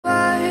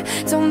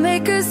fear don't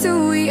make us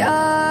who we are.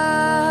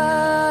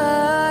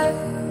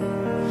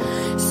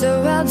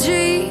 So I'll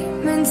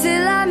dream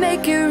until I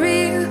make it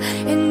real,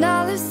 and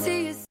all I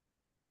see is.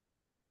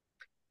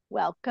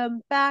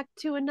 Welcome back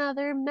to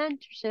another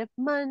Mentorship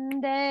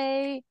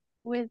Monday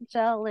with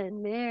Jill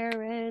and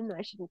Maren.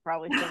 I shouldn't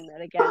probably sing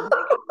that again.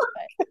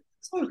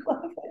 I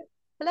love it.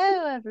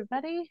 Hello,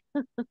 everybody.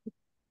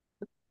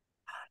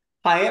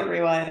 Hi,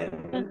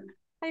 everyone.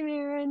 Hi,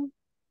 Maren.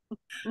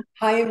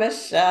 Hi,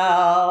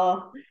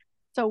 Michelle.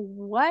 So,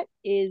 what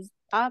is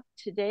up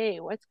today?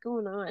 What's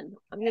going on?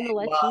 I'm going to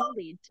let you Well,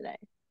 lead today.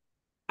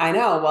 I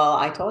know. Well,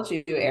 I told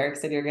you, Eric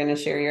said you're going to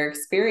share your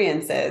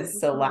experiences.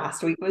 So Mhm.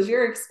 last week was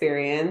your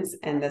experience,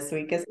 and this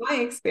week is my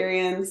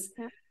experience.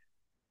 Yeah.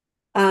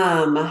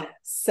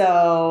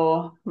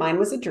 So mine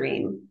was a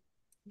dream.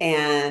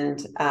 And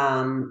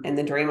in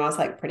the dream, I was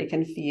like pretty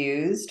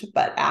confused,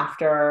 but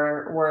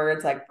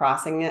afterwards, like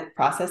processing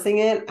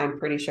it, I'm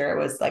pretty sure it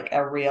was like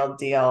a real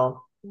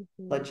deal, Mhm.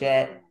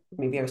 legit.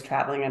 Maybe I was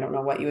traveling. I don't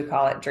know what you would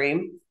call it,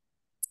 dream.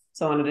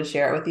 So I wanted to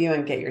share it with you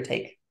and get your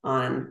take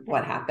on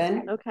what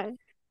happened. Okay.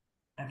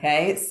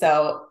 Okay.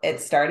 So it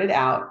started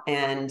out,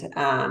 and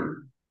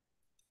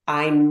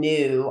I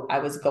knew I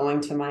was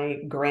going to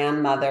my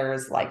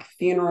grandmother's like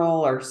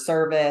funeral or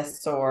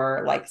service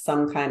or like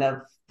some kind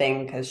of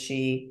thing because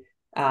she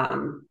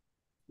um,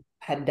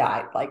 had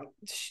died.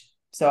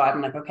 So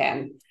I'm like,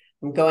 okay,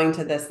 I'm going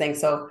to this thing.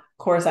 So of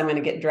course I'm going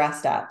to get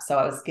dressed up. So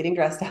I was getting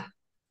dressed up,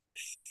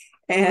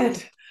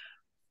 and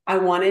I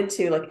wanted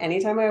to, like,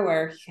 anytime I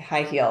wear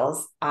high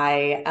heels,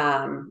 I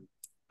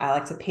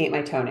like to paint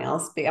my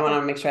toenails. I want Okay.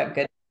 to make sure I have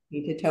good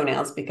painted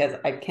toenails because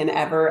I can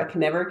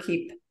never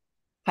keep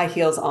high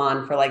heels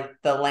on for like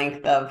the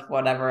length of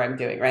whatever I'm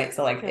doing, right?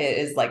 So like Okay. it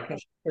is like a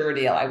sure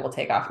deal. I will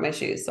take off my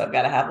shoes. So I've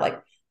got to have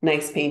like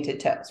nice painted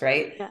toes,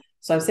 right? Yeah.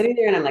 So I'm sitting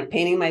there and I'm like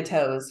painting my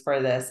toes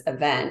for this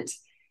event.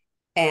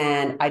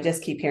 And I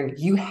just keep hearing,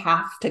 you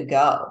have to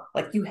go.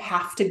 Like, you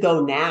have to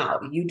go now.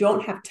 You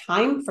don't have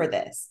time for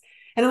this.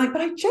 And I'm like,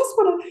 but I just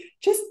want to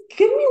just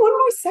give me one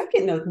more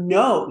second.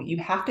 No, you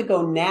have to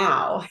go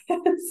now.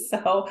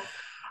 So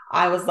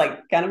I was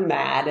like kind of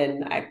mad,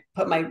 and I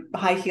put my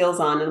high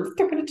heels on, and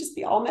they're going to just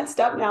be all messed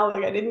up now.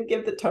 Like, I didn't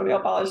give the toenail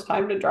polish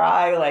time to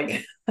dry.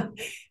 Like,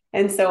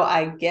 and so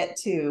I get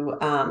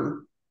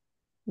to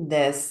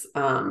this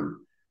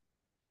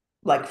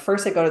like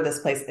first I go to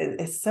this place.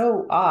 It's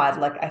so odd.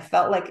 Like, I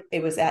felt like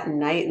it was at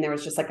night and there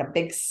was just like a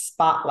big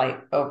spotlight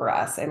over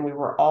us, and we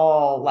were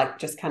all like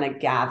just kind of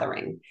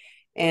gathering.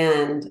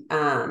 And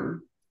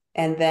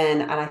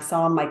I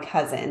saw my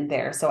cousin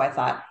there. So I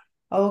thought,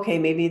 oh, okay,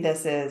 maybe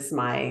this is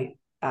my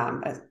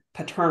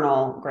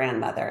paternal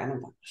grandmother. And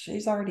I'm like,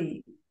 she's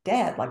already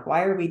dead. Like,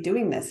 why are we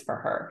doing this for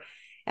her?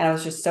 And I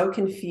was just so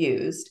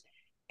confused.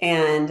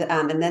 And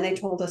then they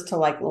told us to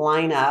like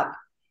line up,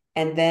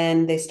 and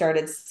then they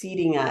started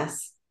seating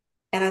us.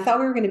 And I thought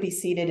we were going to be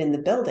seated in the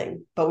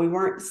building, but we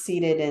weren't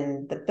seated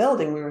in the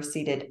building. We were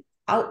seated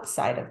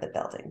outside of the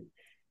building.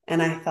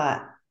 And I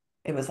thought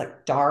it was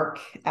like dark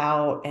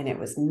out, and it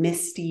was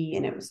misty,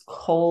 and it was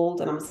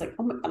cold. And I was like,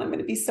 oh my God, I'm going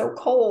to be so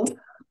cold.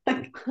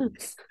 Like,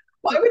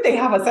 why would they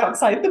have us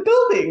outside the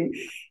building?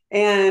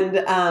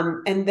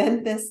 And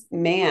then this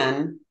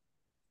man,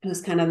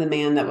 who's kind of the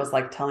man that was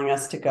like telling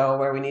us to go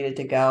where we needed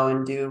to go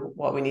and do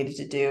what we needed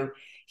to do,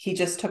 he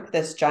just took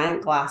this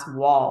giant glass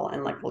wall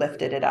and like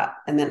lifted it up.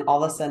 And then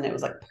all of a sudden it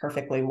was like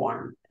perfectly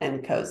warm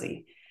and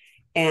cozy.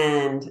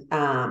 And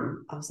I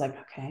was like,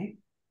 okay.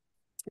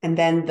 And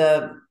then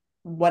the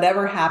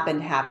whatever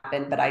happened,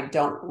 but I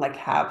don't like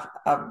have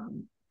a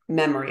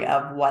memory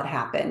of what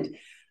happened.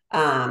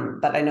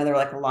 But I know there were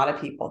like a lot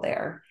of people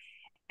there.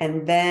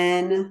 And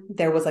then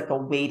there was like a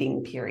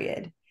waiting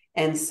period.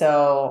 And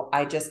so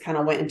I just kind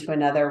of went into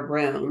another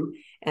room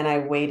and I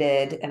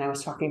waited, and I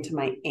was talking to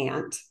my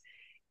aunt.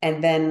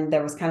 And then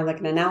there was kind of like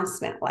an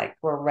announcement, like,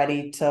 we're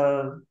ready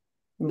to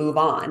move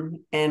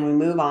on. And we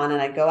move on,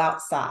 and I go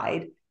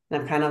outside,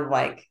 and I'm kind of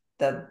like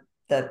the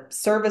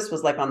service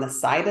was like on the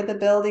side of the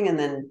building. And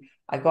then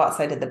I go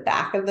outside to the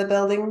back of the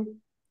building,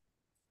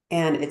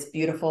 and it's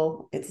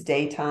beautiful. It's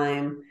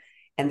daytime,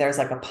 and there's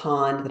like a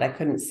pond that I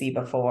couldn't see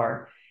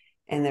before.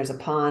 And there's a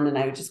pond, and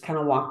I just kind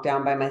of walk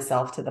down by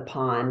myself to the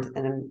pond,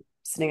 and I'm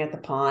sitting at the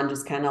pond,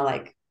 just kind of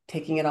like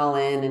taking it all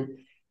in. And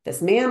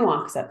this man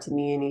walks up to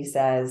me and he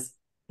says,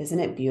 "Isn't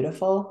it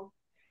beautiful?"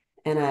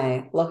 And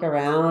I look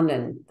around,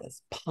 and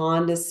this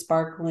pond is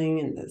sparkling,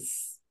 and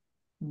this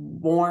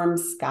warm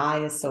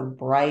sky is so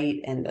bright,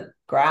 and the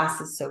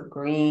grass is so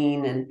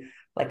green. And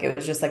like, it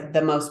was just like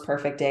the most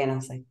perfect day. And I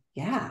was like,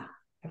 yeah,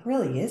 it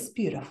really is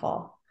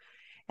beautiful.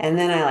 And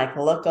then I like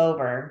look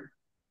over,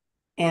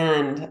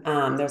 and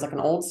there's like an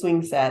old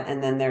swing set,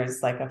 and then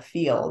there's like a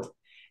field.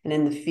 And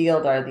in the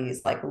field are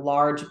these like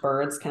large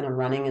birds kind of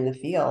running in the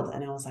field.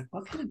 And I was like,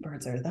 what kind of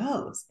birds are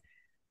those?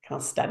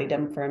 Kind of studied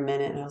them for a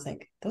minute, and I was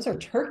like, those are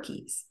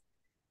turkeys.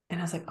 And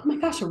I was like, oh my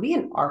gosh, are we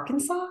in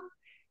Arkansas?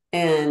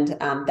 And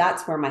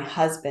that's where my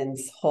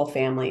husband's whole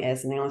family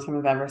is. And the only time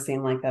I've ever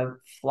seen like a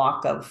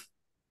flock of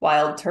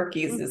wild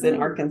turkeys is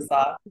in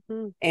Arkansas.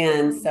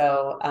 And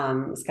so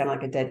it's kind of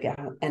like a dead guy.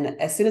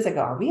 And as soon as I go,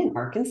 are we in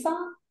Arkansas?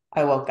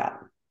 I woke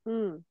up.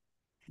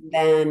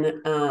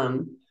 Then I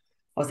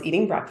was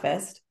eating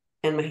breakfast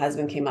and my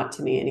husband came up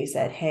to me and he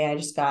said, hey, I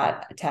just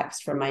got a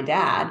text from my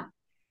dad.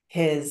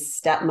 His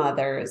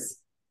stepmother's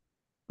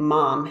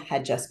mom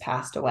had just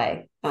passed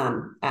away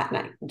at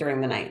night,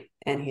 during the night.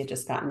 And he had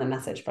just gotten the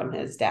message from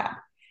his dad.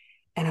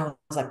 And I was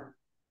like,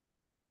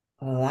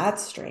 well,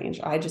 that's strange.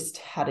 I just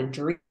had a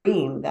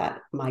dream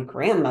that my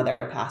grandmother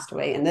passed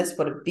away, and this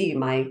would be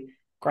my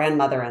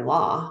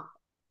grandmother-in-law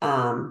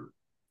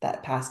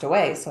that passed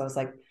away. So I was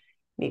like,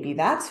 maybe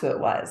that's who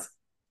it was.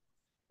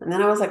 And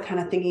then I was like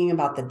kind of thinking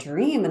about the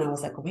dream, and I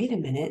was like, wait a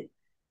minute.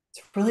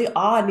 It's really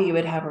odd you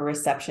would have a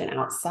reception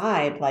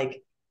outside.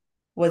 Like,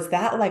 was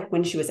that like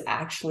when she was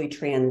actually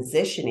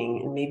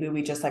transitioning and maybe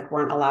we just like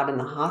weren't allowed in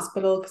the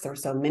hospital because there were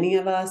so many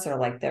of us, or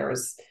like there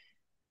was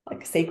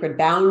like sacred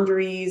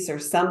boundaries or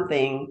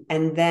something.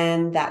 And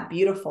then that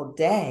beautiful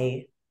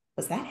day,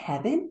 was that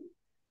heaven?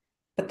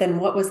 But then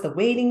what was the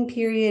waiting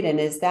period? And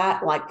is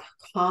that like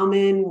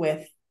common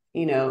with,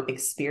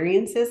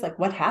 experiences? Like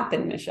what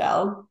happened,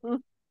 Michelle?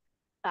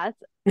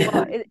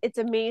 It's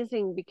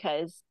amazing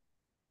because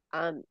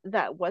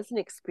that was an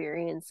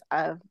experience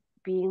of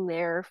being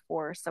there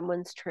for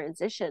someone's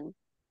transition.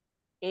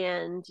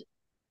 And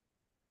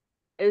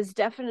it was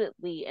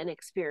definitely an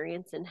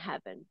experience in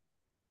heaven.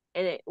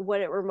 And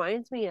what it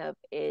reminds me of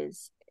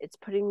is it's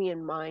putting me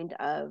in mind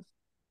of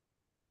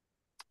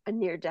a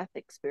near-death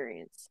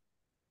experience.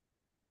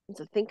 And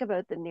so think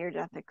about the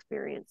near-death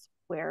experience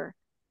where,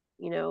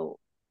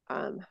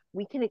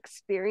 we can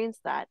experience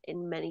that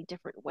in many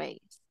different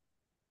ways.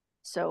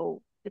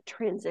 So the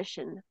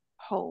transition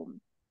home,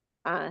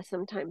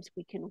 sometimes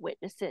we can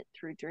witness it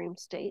through dream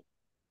state.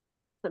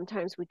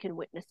 Sometimes we can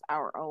witness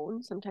our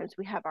own. Sometimes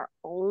we have our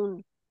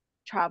own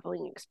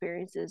traveling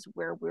experiences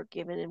where we're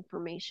given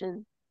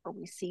information or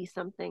we see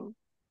something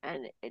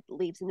and it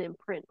leaves an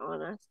imprint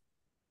on us.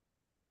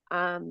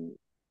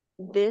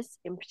 This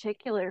in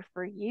particular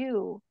for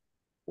you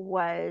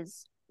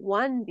was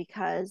one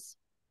because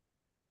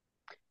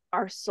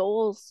our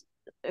souls,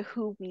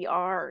 who we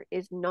are,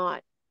 is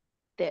not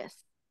this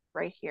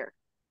right here.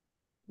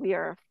 We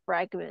are a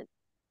fragment.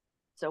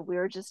 So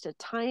we're just a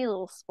tiny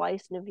little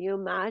slice. And if you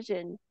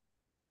imagine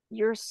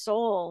your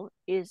soul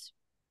is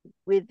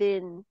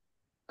within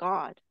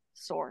God,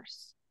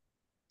 source.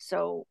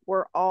 So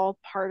we're all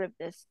part of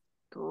this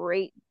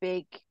great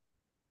big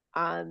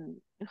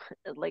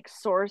like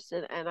source,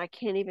 and I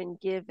can't even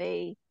give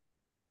a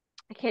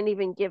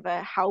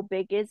how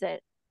big is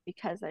it,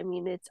 because I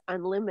mean it's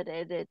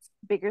unlimited. It's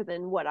bigger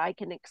than what I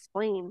can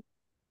explain.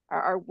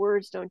 Our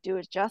words don't do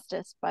it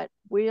justice, but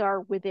we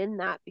are within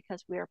that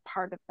because we are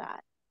part of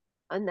that.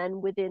 And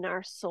then within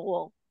our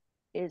soul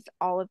is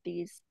all of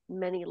these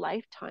many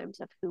lifetimes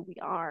of who we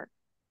are.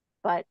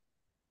 But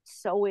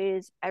so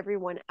is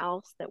everyone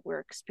else that we're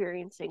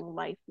experiencing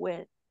life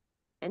with,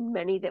 and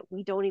many that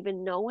we don't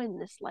even know in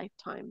this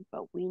lifetime,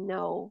 but we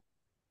know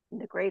in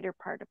the greater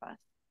part of us.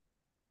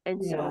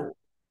 And so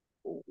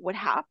what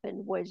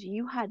happened was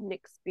you had an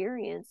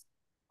experience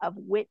of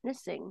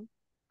witnessing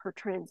her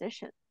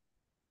transition.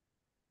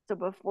 So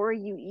before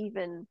you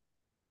even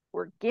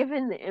were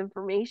given the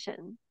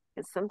information,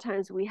 because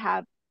sometimes we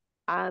have,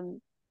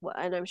 well,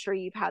 and I'm sure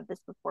you've had this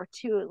before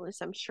too, at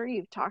least I'm sure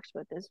you've talked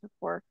about this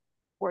before,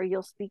 where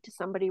you'll speak to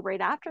somebody right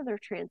after their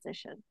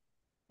transition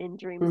in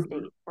dream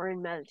state or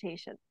in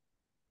meditation.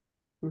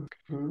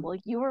 Well,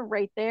 you were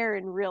right there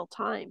in real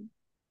time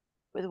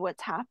with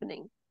what's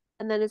happening.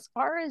 And then as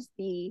far as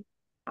the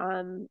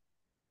I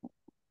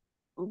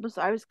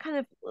was kind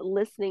of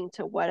listening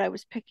to what I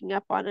was picking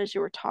up on as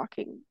you were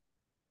talking.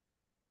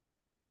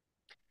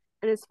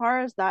 And as far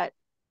as that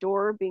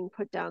door being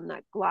put down,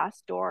 that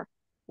glass door,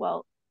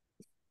 well,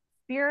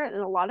 spirit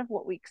and a lot of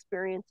what we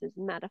experience is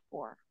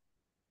metaphor.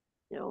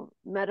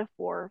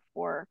 Metaphor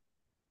for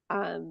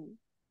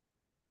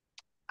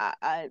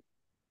a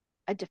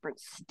different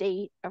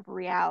state of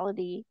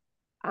reality.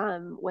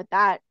 What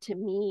that to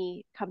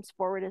me comes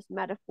forward as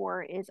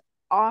metaphor is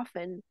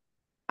often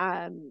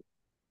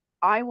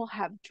I will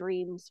have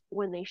dreams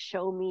when they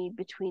show me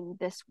between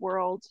this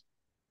world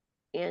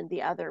and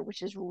the other,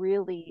 which is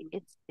really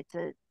it's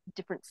a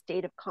different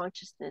state of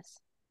consciousness,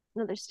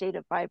 another state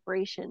of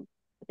vibration.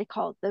 They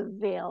call it the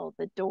veil,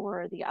 the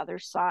door, the other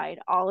side,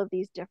 all of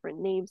these different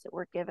names that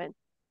were given.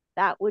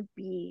 That would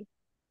be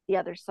the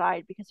other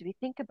side, because if you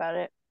think about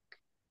it,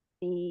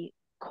 the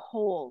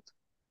cold,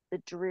 the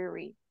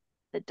dreary,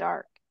 the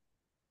dark,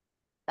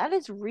 that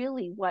is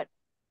really what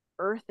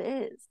Earth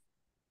is.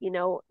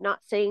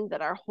 Not saying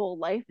that our whole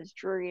life is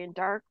dreary and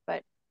dark,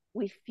 but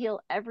we feel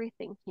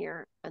everything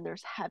here, and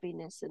there's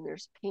heaviness and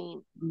there's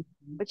pain.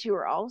 But you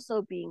are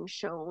also being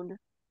shown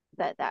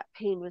that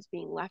pain was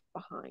being left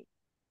behind.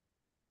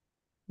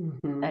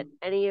 That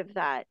any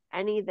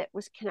that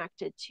was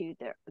connected to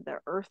the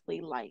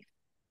earthly life,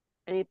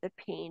 any of the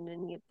pain,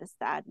 any of the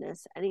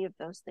sadness, any of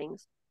those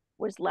things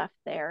was left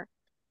there.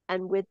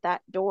 And with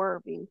that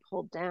door being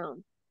pulled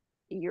down,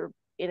 you're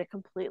in a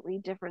completely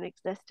different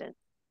existence.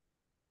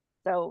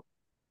 So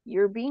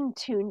you're being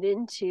tuned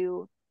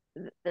into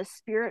the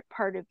spirit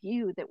part of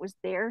you that was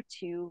there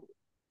to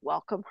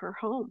welcome her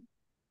home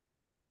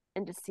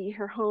and to see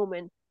her home.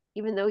 And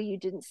even though you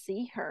didn't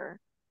see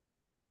her,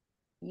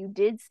 you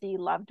did see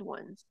loved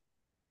ones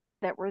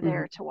that were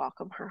there to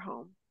welcome her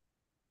home.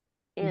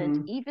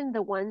 And even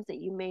the ones that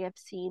you may have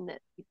seen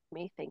that you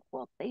may think,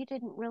 well, they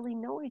didn't really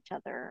know each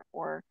other,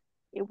 or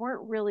they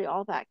weren't really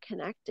all that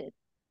connected.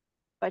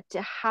 But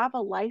to have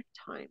a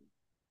lifetime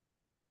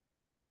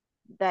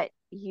that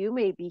you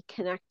may be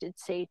connected,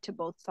 say, to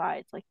both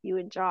sides, like you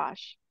and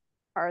Josh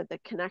are the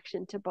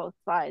connection to both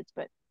sides,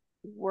 but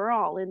we're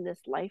all in this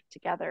life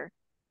together.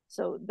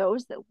 So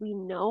those that we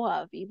know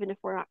of, even if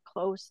we're not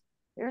close,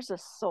 there's a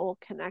soul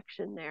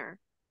connection there.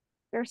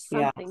 There's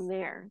something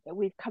there that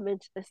we've come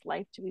into this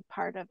life to be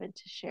part of and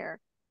to share.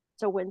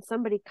 So when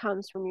somebody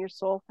comes from your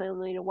soul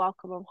family to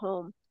welcome them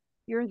home,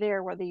 you're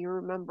there whether you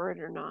remember it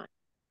or not.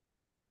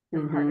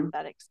 You're part of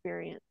that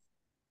experience.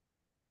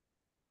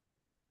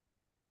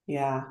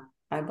 Yeah,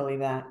 I believe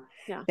that.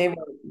 Yeah.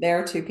 There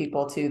are two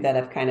people too that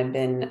have kind of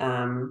been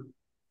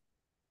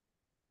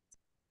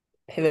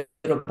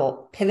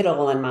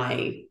pivotal in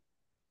my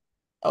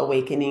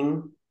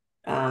awakening,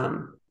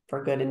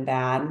 for good and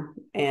bad.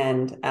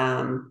 And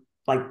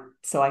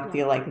so I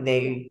feel like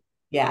they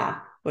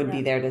would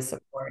be there to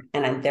support.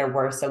 And there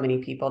were so many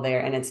people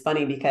there. And it's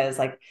funny because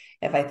like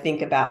if I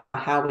think about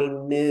how we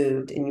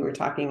moved, and you were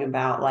talking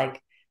about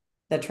like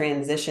the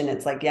transition,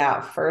 it's like,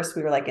 first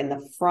we were like in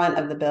the front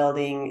of the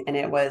building and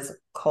it was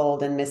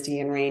cold and misty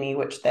and rainy,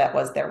 which that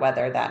was their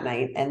weather that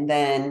night. And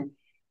then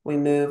we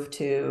moved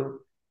to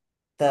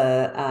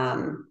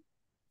the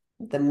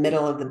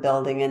middle of the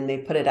building and they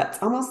put it up.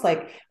 It's almost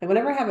like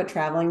whenever I have a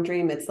traveling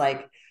dream, it's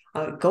like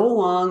I would go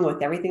along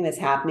with everything that's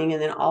happening.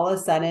 And then all of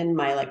a sudden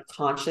my like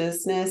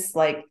consciousness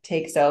like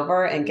takes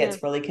over and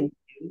gets really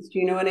confused.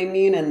 You know what I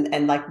mean?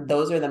 And like,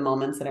 those are the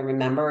moments that I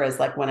remember is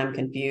like when I'm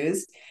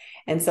confused.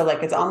 And so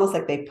like, it's almost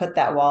like they put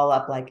that wall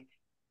up like,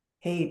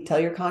 hey,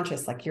 tell your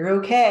conscious, like, you're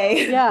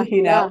okay. Yeah.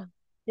 you know?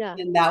 Yeah.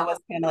 And that was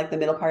kind of like the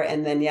middle part.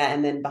 And then,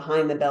 and then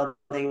behind the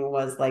building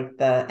was like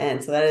the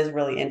end. So that is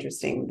really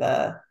interesting.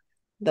 The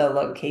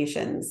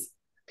locations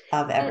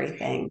of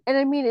everything. And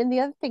I mean, and the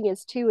other thing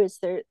is too, is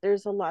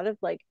there's a lot of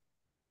like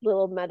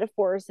little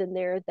metaphors in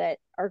there that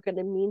are going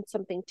to mean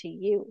something to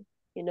you,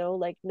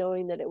 like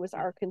knowing that it was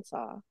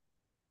Arkansas.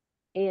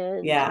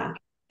 And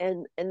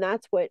and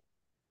that's what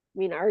I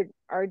mean,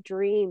 our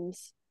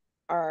dreams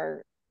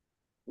are,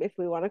 if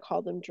we want to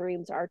call them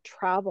dreams, our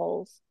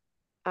travels,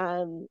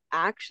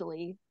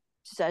 actually,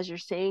 just as you're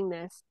saying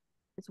this,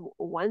 it's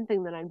one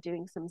thing that I'm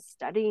doing some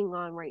studying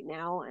on right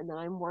now and that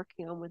I'm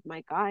working on with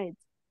my guides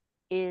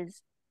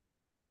is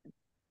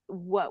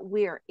what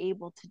we are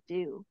able to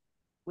do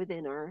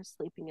within our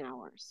sleeping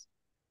hours,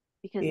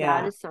 because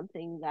that is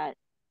something that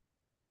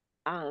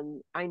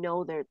I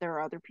know there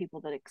are other people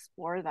that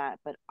explore that,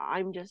 but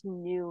I'm just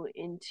new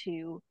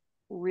into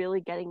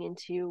really getting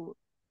into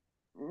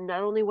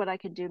not only what I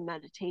can do in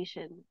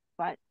meditation,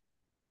 but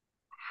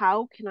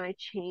how can I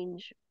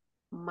change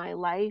my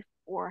life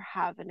or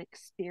have an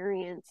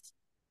experience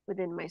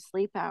within my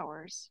sleep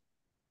hours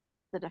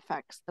that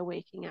affects the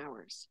waking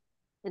hours.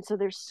 And so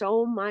there's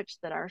so much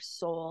that our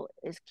soul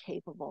is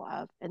capable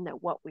of and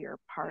that what we are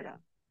part of.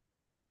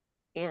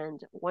 And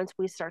once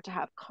we start to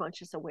have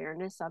conscious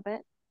awareness of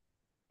it,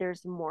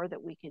 there's more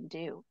that we can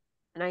do.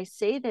 And I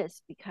say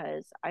this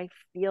because I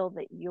feel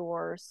that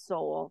your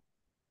soul,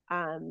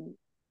 I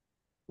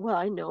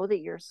know that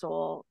your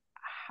soul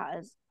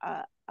has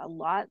a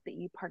lot that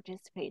you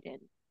participate in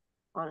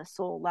on a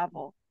soul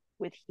level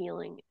with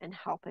healing and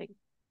helping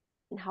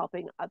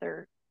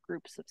other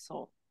groups of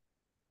soul.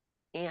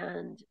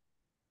 And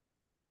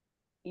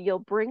you'll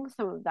bring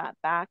some of that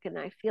back. And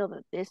I feel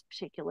that this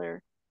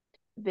particular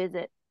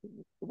visit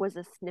was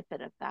a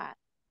snippet of that,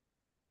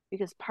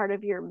 because part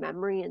of your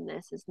memory in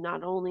this is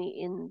not only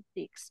in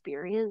the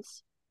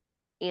experience,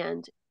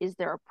 and is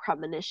there a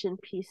premonition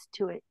piece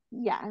to it?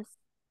 Yes,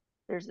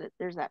 there's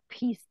that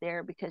piece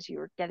there because you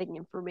were getting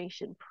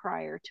information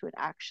prior to it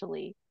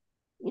actually,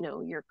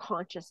 your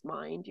conscious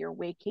mind, your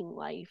waking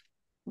life,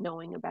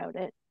 knowing about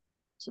it.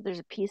 So there's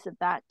a piece of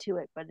that to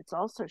it, but it's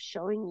also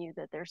showing you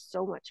that there's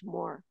so much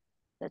more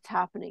that's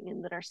happening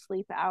and that our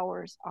sleep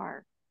hours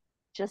are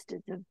just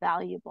as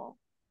valuable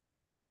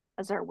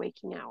as our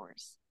waking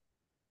hours.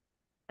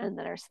 And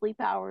that our sleep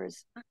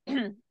hours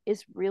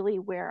is really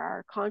where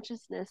our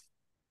consciousness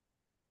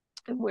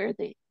and where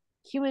the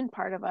human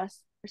part of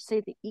us, or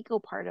say the ego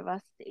part of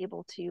us, is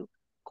able to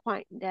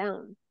quieten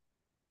down.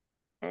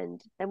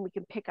 And then we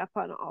can pick up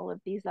on all of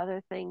these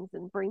other things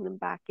and bring them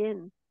back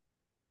in.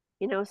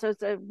 So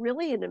it's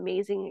really an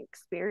amazing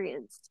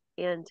experience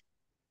and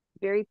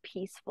very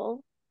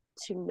peaceful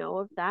to know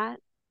of that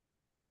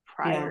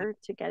prior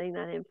to getting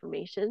that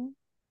information.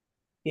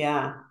 It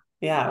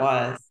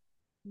was.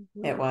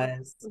 It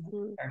was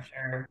for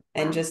sure.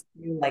 And just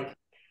like,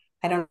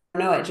 I don't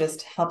know, it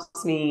just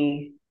helps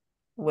me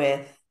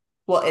with,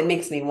 it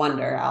makes me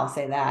wonder, I'll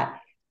say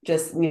that,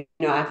 just,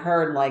 I've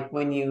heard like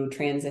when you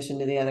transition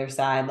to the other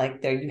side,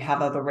 like there you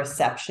have a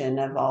reception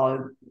of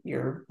all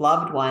your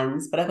loved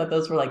ones, but I thought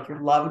those were like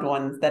your loved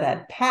ones that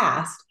had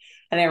passed.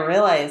 And I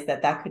realized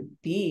that that could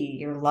be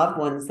your loved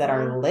ones that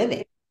are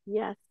living.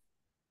 Yes.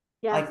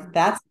 Yes. Like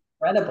that's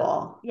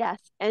incredible. Yes.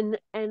 And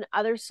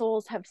other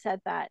souls have said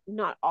that.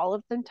 Not all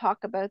of them talk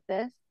about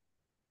this.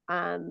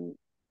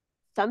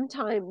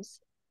 Sometimes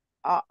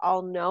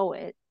I'll know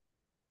it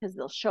because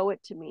they'll show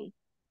it to me,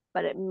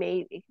 but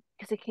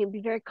because it can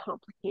be very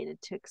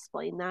complicated to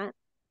explain that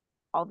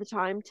all the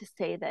time, to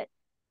say that,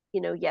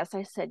 yes,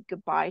 I said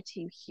goodbye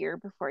to you here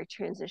before I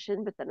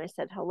transitioned, but then I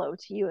said hello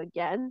to you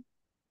again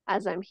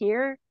as I'm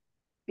here,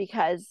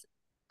 because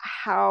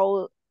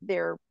how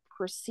they're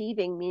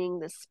perceiving, meaning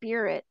the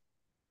spirit,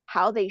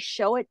 how they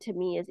show it to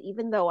me is,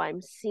 even though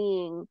I'm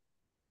seeing,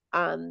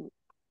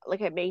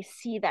 like I may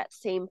see that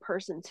same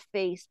person's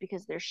face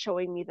because they're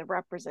showing me the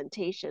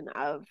representation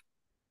of,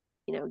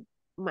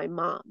 my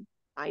mom.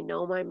 I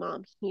know my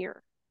mom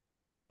here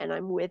and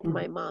I'm with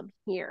my mom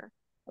here,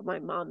 but my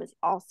mom is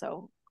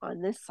also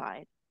on this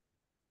side.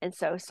 And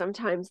so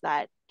sometimes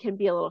that can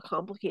be a little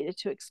complicated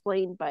to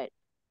explain, but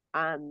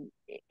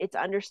it's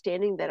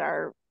understanding that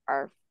our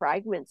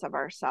fragments of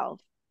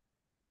ourselves,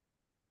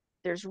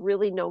 there's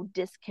really no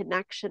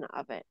disconnection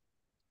of it.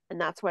 And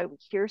that's why we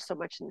hear so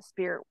much in the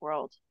spirit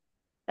world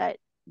that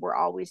we're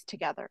always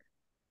together.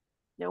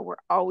 We're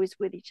always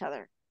with each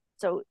other.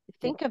 So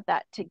think of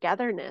that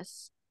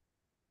togetherness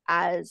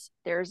as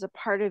there's a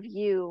part of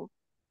you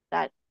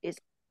that is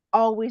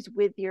always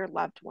with your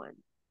loved one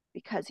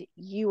because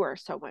you are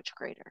so much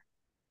greater.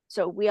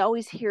 So we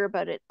always hear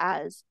about it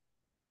as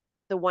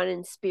the one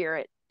in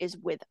spirit is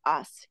with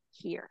us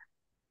here.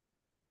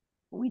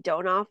 We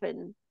don't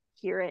often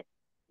hear it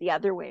the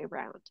other way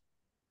around,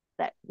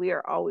 that we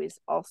are always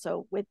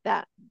also with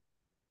them.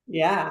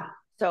 Yeah.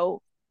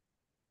 So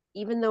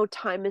even though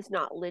time is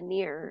not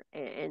linear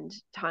and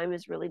time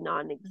is really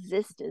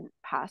non-existent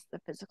past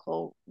the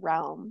physical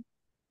realm,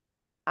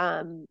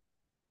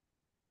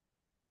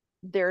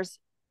 there's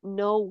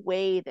no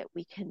way that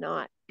we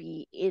cannot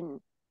be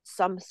in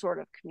some sort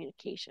of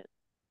communication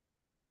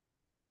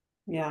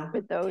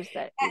with those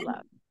that we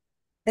love.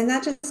 And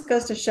that just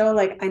goes to show,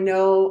 like,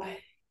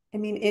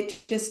 it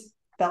just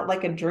felt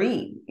like a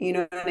dream, you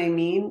know what I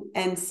mean?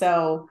 And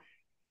so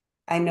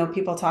I know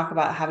people talk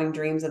about having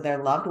dreams of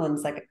their loved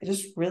ones. Like,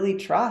 just really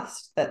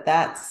trust that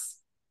that's,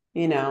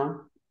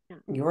 your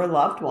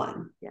loved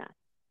one. Yeah.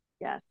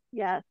 Yes.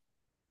 Yes.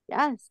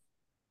 Yes.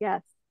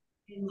 Yes.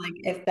 And like,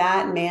 if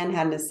that man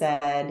hadn't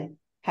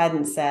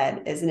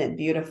said, isn't it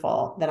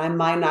beautiful? Then I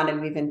might not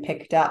have even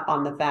picked up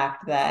on the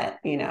fact that,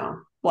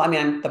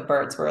 the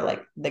birds were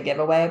like the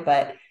giveaway,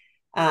 but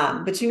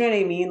you know what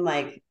I mean?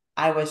 Like,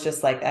 I was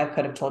just like, I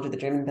could have told you the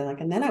dream and been like,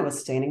 and then I was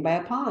standing by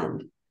a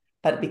pond.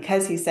 But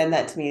because he said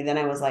that to me, then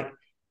I was like,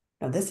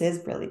 no, this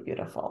is really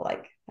beautiful.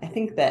 Like, I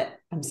think that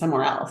I'm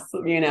somewhere else,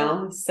 So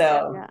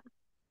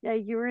yeah,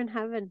 you were in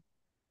heaven.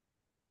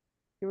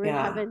 You were in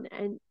heaven,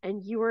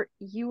 and you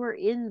were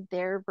in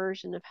their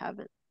version of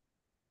heaven.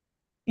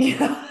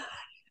 Yeah.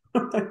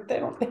 They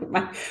don't think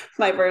my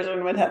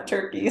version would have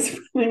turkeys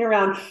running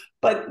around,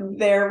 but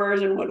their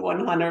version would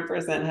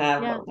 100%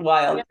 have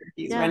wild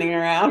turkeys running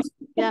around.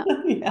 Yeah.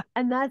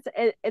 And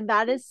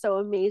that is so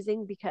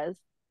amazing because,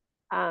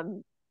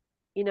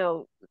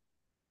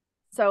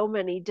 so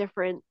many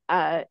different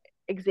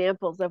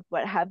examples of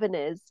what heaven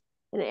is.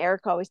 And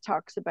Eric always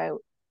talks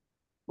about,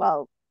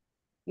 well,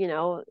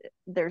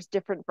 there's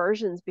different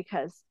versions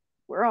because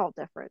we're all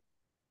different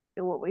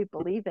and what we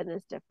believe in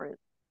is different.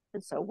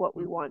 And so what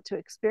we want to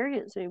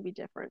experience may be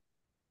different.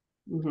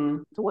 Mm-hmm.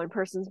 So one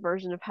person's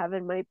version of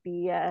heaven might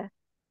be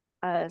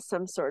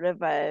some sort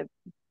of I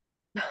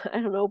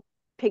don't know,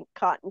 pink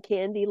cotton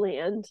candy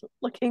land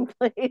looking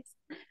place,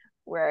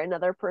 where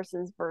another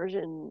person's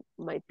version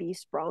might be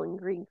sprawling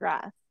green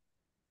grass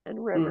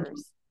and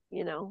rivers,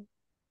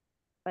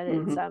 but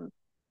it's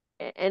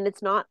and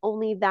it's not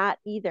only that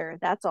either.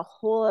 That's a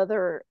whole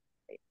other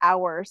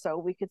hour, so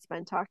we could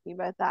spend talking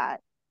about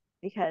that,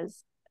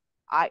 because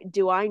I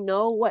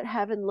know what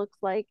heaven looks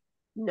like?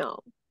 No.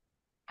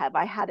 Have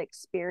I had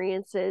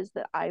experiences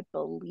that I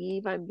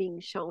believe I'm being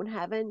shown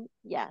heaven?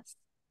 Yes.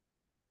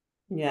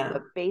 Yeah.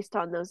 But based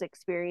on those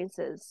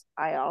experiences,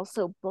 I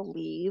also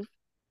believe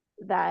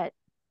that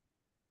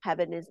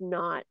heaven is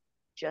not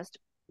just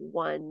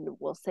one,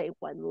 we'll say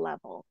one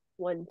level,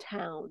 one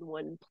town,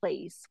 one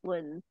place,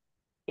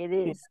 it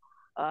is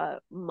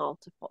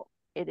multiple.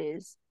 It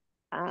is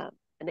an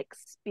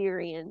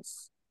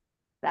experience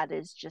that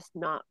is just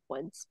not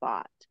one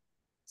spot.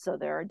 So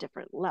there are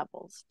different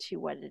levels to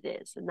what it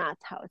is. And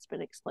that's how it's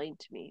been explained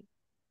to me.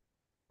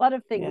 A lot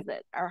of things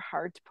that are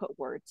hard to put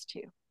words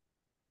to.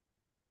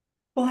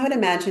 Well, I would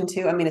imagine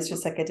too. I mean, it's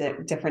just like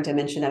a different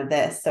dimension of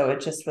this. So it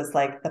just was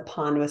like the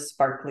pond was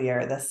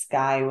sparklier, the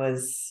sky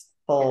was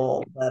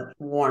full of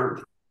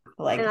warmth.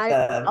 Like, and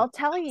I'll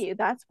tell you,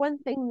 that's one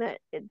thing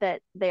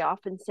that they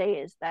often say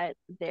is that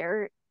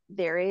there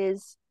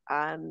is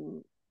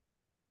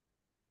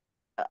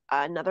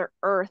another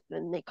earth,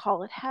 and they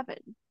call it heaven.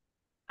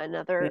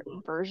 another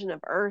version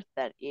of Earth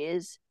that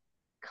is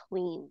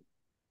clean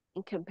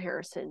in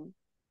comparison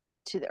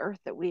to the Earth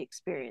that we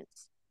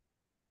experience.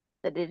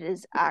 That it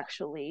is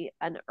actually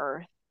an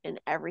Earth and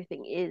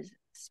everything is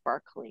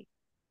sparkly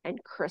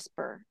and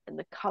crisper and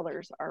the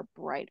colors are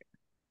brighter.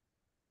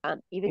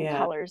 Even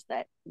colors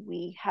that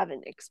we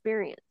haven't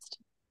experienced.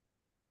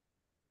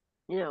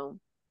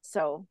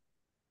 So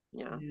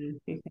yeah.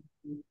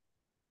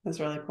 That's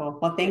really cool.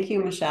 Well, thank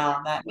you,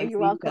 Michelle. That makes you're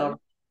me welcome.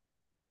 feel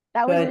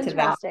that was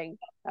interesting.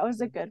 That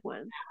was a good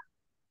one.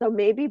 So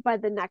maybe by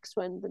the next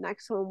one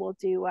we'll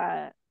do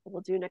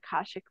an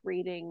Akashic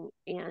reading,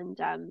 and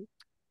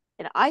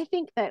I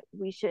think that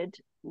we should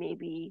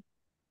maybe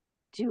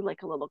do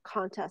like a little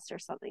contest or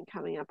something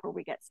coming up where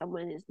we get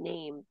someone's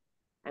name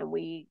and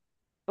we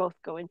both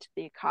go into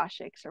the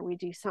Akashics, or we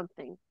do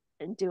something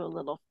and do a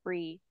little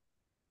free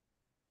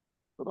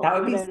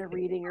a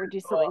reading or do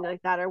something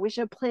like that. Or we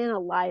should plan a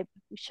live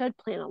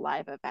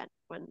event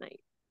one night.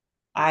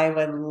 I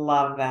would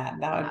love that.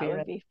 That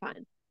would be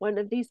fun. One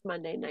of these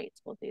Monday nights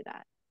we'll do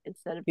that.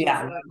 Instead of doing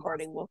a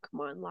recording, we'll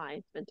come on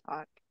live and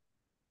talk.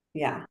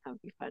 Yeah. That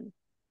would be fun.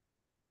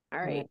 All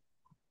right.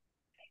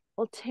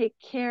 Well, take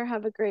care.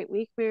 Have a great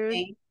week, Maren.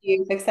 Thank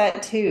you. Fix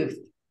that tooth.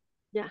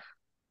 Yeah.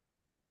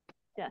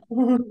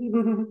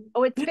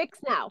 Oh, it's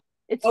fixed now.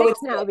 It's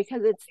fixed now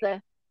because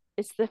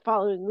it's the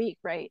following week,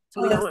 right?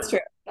 So we don't true.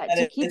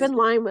 To keep in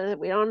line with it.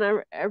 We don't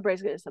ever,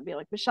 everybody's going to be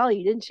like, Michelle,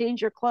 you didn't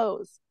change your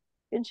clothes.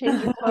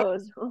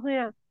 Oh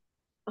yeah.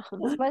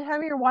 So by the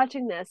time you're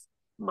watching this,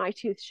 my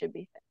tooth should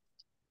be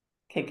fixed.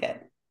 Okay, good.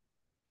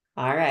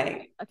 All right.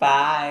 Okay.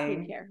 Bye.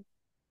 Take care.